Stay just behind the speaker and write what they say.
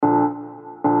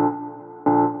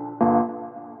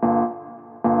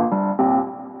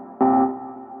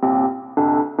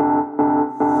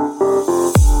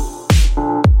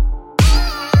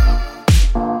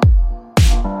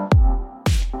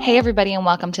Hey, everybody, and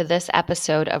welcome to this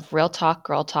episode of Real Talk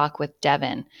Girl Talk with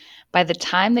Devin. By the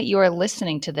time that you are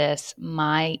listening to this,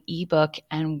 my ebook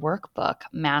and workbook,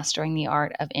 Mastering the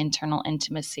Art of Internal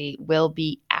Intimacy, will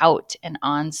be out and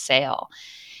on sale.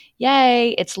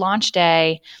 Yay, it's launch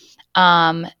day.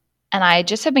 And I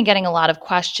just have been getting a lot of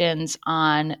questions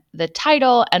on the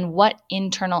title and what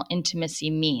internal intimacy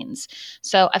means.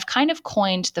 So I've kind of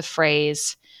coined the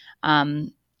phrase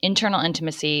internal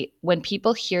intimacy. When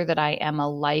people hear that I am a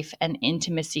life and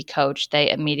intimacy coach,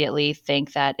 they immediately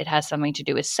think that it has something to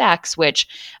do with sex, which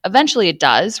eventually it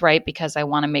does, right? Because I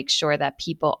want to make sure that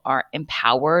people are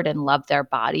empowered and love their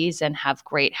bodies and have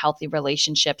great, healthy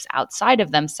relationships outside of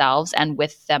themselves and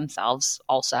with themselves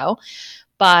also.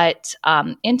 But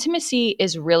intimacy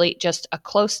is really just a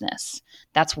closeness.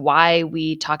 That's why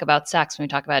we talk about sex when we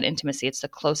talk about intimacy. It's the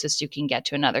closest you can get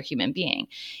to another human being.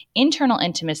 Internal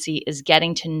intimacy is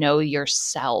getting to know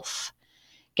yourself,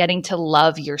 getting to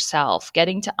love yourself,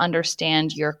 getting to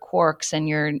understand your quirks and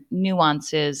your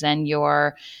nuances and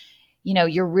your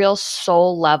real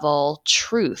soul level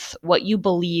truth, what you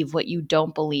believe, what you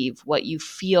don't believe, what you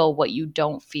feel, what you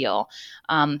don't feel.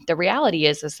 The reality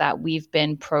is that we've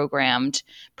been programmed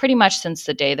pretty much since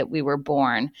the day that we were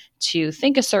born to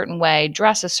think a certain way,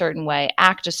 dress a certain way,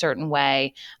 act a certain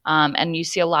way. And you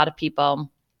see a lot of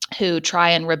people who try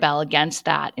and rebel against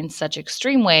that in such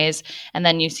extreme ways. And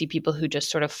then you see people who just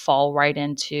sort of fall right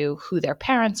into who their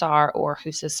parents are or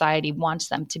who society wants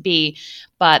them to be.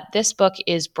 But this book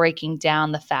is breaking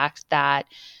down the fact that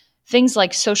things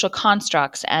like social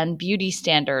constructs and beauty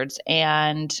standards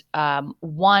and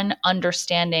one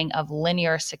understanding of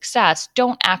linear success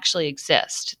don't actually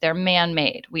exist. They're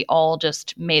man-made. We all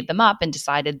just made them up and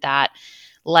decided that,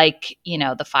 like,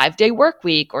 the 5-day work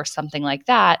week or something like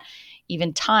that,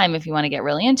 even time, if you want to get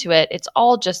really into it, it's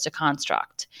all just a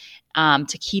construct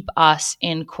to keep us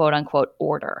in quote unquote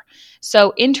order.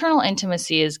 So internal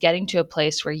intimacy is getting to a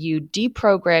place where you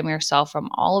deprogram yourself from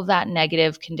all of that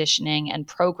negative conditioning and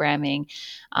programming,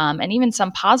 and even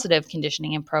some positive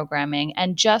conditioning and programming,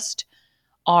 and just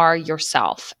are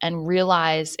yourself and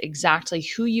realize exactly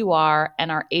who you are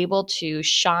and are able to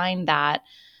shine that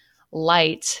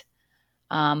light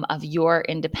of your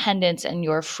independence and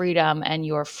your freedom and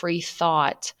your free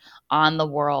thought on the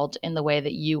world in the way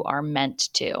that you are meant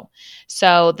to.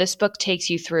 So this book takes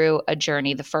you through a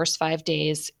journey. The first 5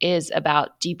 days is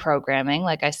about deprogramming,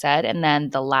 like I said, and then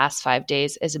the last 5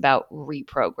 days is about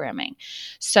reprogramming.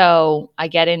 So I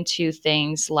get into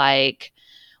things like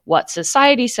what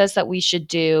society says that we should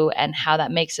do and how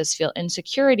that makes us feel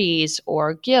insecurities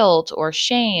or guilt or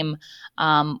shame,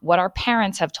 what our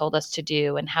parents have told us to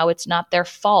do and how it's not their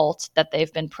fault that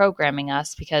they've been programming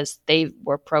us because they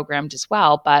were programmed as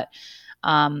well, but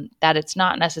that it's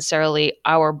not necessarily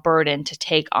our burden to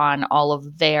take on all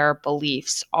of their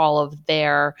beliefs, all of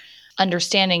their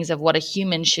understandings of what a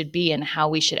human should be and how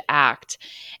we should act.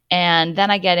 And then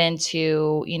I get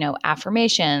into,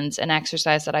 affirmations, an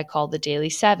exercise that I call the Daily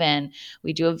 7.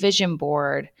 We do a vision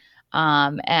board.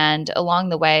 And along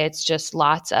the way, it's just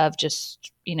lots of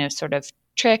sort of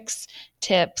tricks,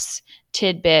 tips,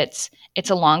 tidbits. It's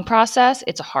a long process.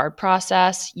 It's a hard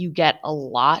process. You get a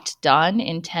lot done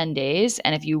in 10 days.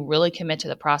 And if you really commit to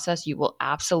the process, you will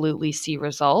absolutely see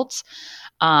results.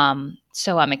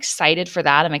 So I'm excited for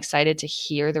that. I'm excited to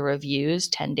hear the reviews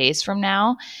 10 days from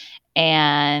now.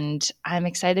 And I'm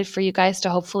excited for you guys to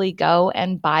hopefully go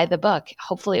and buy the book.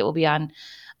 Hopefully it will be on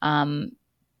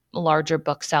larger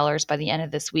booksellers by the end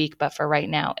of this week. But for right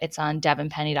now, it's on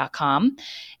devinpenny.com.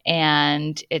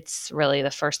 And it's really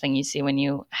the first thing you see when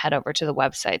you head over to the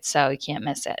website. So you can't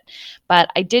miss it. But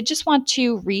I did just want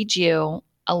to read you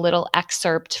a little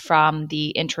excerpt from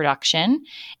the introduction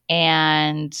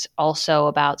and also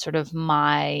about sort of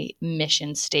my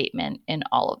mission statement in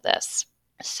all of this.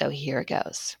 So here it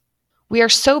goes. We are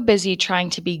so busy trying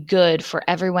to be good for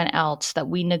everyone else that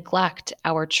we neglect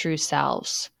our true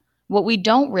selves. What we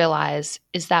don't realize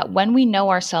is that when we know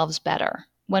ourselves better,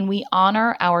 when we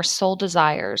honor our soul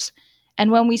desires, and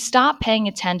when we stop paying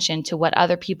attention to what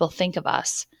other people think of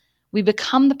us, we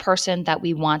become the person that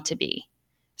we want to be.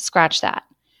 Scratch that.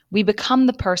 We become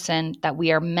the person that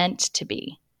we are meant to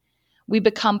be. We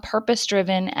become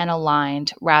purpose-driven and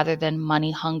aligned rather than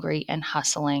money-hungry and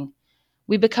hustling.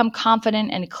 We become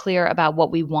confident and clear about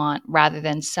what we want rather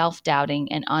than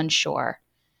self-doubting and unsure.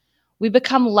 We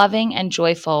become loving and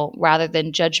joyful rather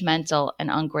than judgmental and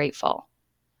ungrateful.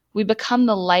 We become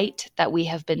the light that we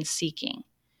have been seeking.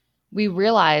 We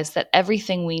realize that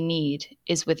everything we need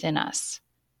is within us.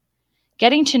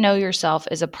 Getting to know yourself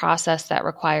is a process that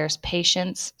requires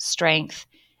patience, strength,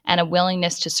 and a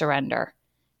willingness to surrender.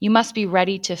 You must be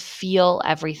ready to feel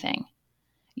everything.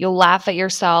 You'll laugh at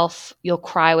yourself. You'll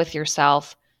cry with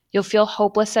yourself. You'll feel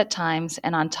hopeless at times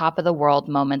and on top of the world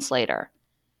moments later.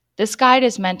 This guide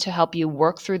is meant to help you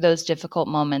work through those difficult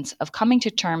moments of coming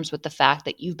to terms with the fact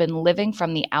that you've been living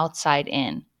from the outside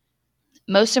in.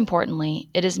 Most importantly,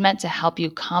 it is meant to help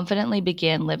you confidently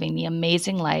begin living the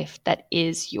amazing life that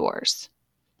is yours.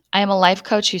 I am a life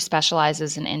coach who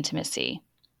specializes in intimacy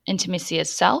of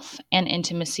self and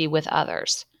intimacy with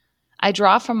others. I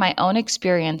draw from my own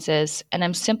experiences and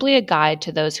am simply a guide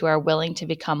to those who are willing to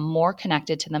become more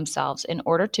connected to themselves in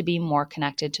order to be more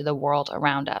connected to the world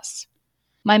around us.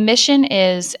 My mission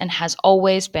is and has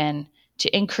always been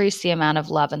to increase the amount of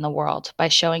love in the world by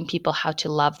showing people how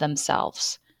to love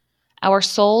themselves. Our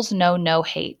souls know no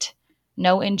hate,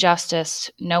 no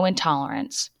injustice, no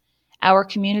intolerance. Our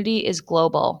community is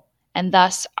global, and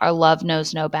thus our love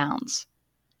knows no bounds.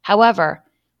 However,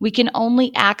 we can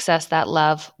only access that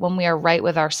love when we are right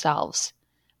with ourselves,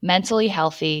 mentally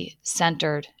healthy,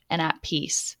 centered, and at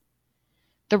peace.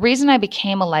 The reason I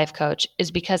became a life coach is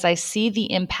because I see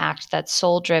the impact that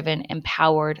soul-driven,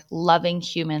 empowered, loving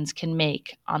humans can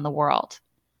make on the world.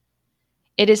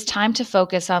 It is time to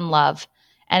focus on love,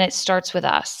 and it starts with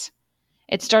us.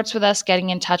 It starts with us getting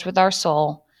in touch with our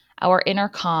soul, our inner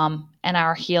calm, and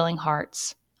our healing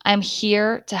hearts. I am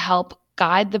here to help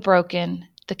guide the broken,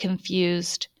 the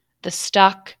confused, the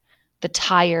stuck, the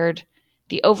tired,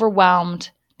 the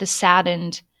overwhelmed, the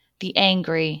saddened, the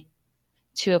angry,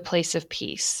 to a place of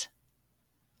peace.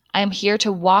 I am here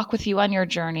to walk with you on your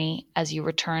journey as you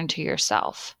return to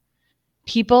yourself.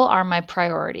 People are my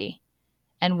priority,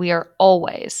 and we are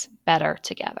always better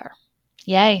together.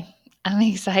 Yay, I'm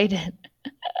excited.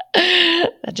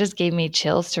 That just gave me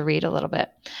chills to read a little bit.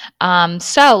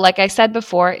 So like I said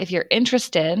before, if you're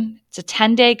interested, it's a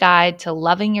 10-day guide to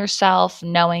loving yourself,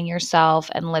 knowing yourself,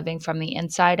 and living from the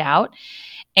inside out.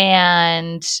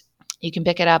 And you can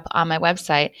pick it up on my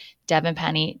website,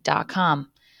 devinpenny.com.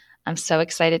 I'm so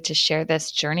excited to share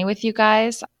this journey with you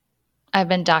guys. I've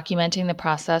been documenting the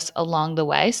process along the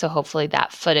way, so hopefully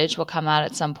that footage will come out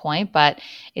at some point, but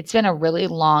it's been a really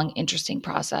long, interesting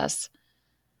process.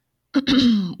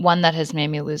 One that has made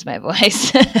me lose my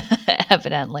voice,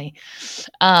 evidently.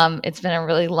 It's been a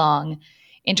really long,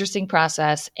 interesting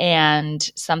process and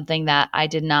something that I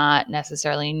did not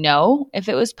necessarily know if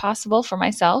it was possible for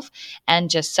myself, and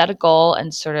just set a goal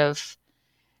and sort of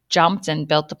jumped and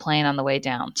built the plane on the way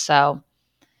down. So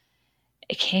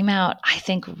it came out, I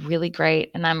think, really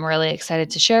great, and I'm really excited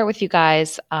to share it with you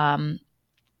guys.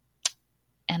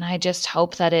 And I just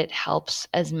hope that it helps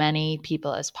as many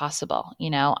people as possible. You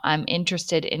know, I'm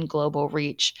interested in global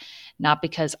reach, not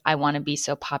because I want to be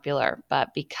so popular,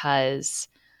 but because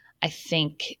I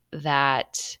think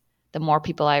that the more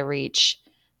people I reach,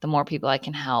 the more people I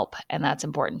can help. And that's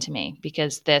important to me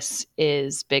because this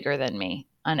is bigger than me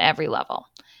on every level.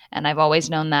 And I've always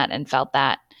known that and felt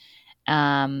that.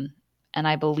 And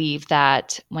I believe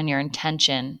that when your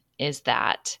intention is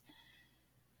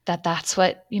that's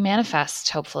what you manifest,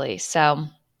 hopefully. So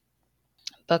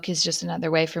book is just another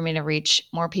way for me to reach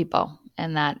more people,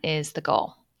 and that is the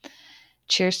goal.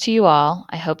 Cheers to you all.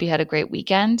 I hope you had a great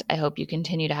weekend. I hope you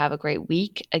continue to have a great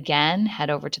week. Again, head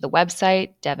over to the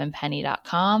website,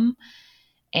 devinpenny.com,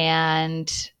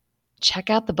 and check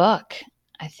out the book.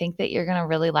 I think that you're going to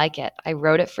really like it. I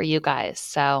wrote it for you guys,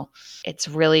 so it's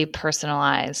really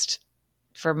personalized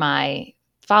for my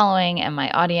following and my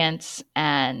audience,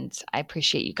 and I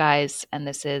appreciate you guys. And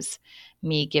this is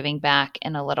me giving back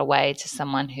in a little way to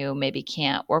someone who maybe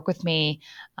can't work with me,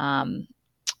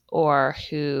 or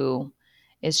who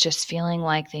is just feeling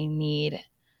like they need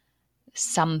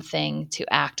something to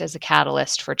act as a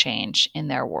catalyst for change in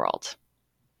their world.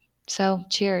 So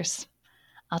cheers.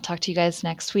 I'll talk to you guys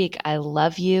next week. I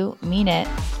love you. Mean it.